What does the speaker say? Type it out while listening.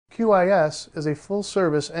QIS is a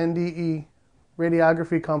full-service NDE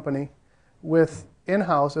radiography company with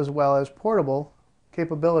in-house as well as portable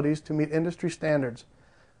capabilities to meet industry standards.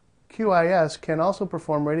 QIS can also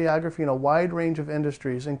perform radiography in a wide range of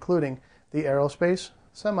industries, including the aerospace,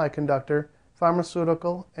 semiconductor,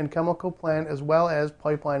 pharmaceutical, and chemical plant, as well as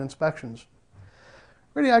pipeline inspections.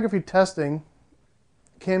 Radiography testing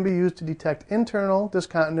can be used to detect internal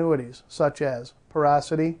discontinuities, such as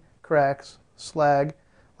porosity, cracks, slag,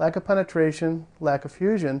 lack of penetration, lack of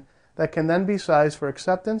fusion, that can then be sized for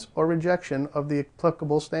acceptance or rejection of the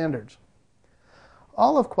applicable standards.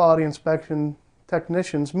 All of quality inspection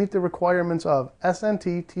technicians meet the requirements of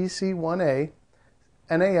SNT TC1A,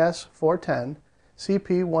 NAS 410,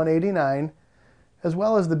 CP 189, as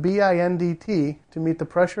well as the BINDT to meet the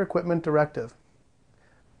Pressure Equipment Directive.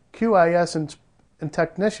 QIS and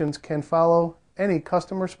technicians can follow any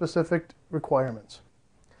customer-specific requirements.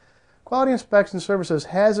 Quality Inspection Services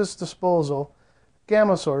has at its disposal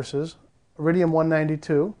gamma sources, iridium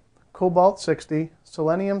 192, cobalt 60,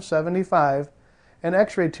 selenium 75, and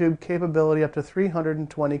X-ray tube capability up to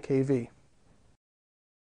 320 kV.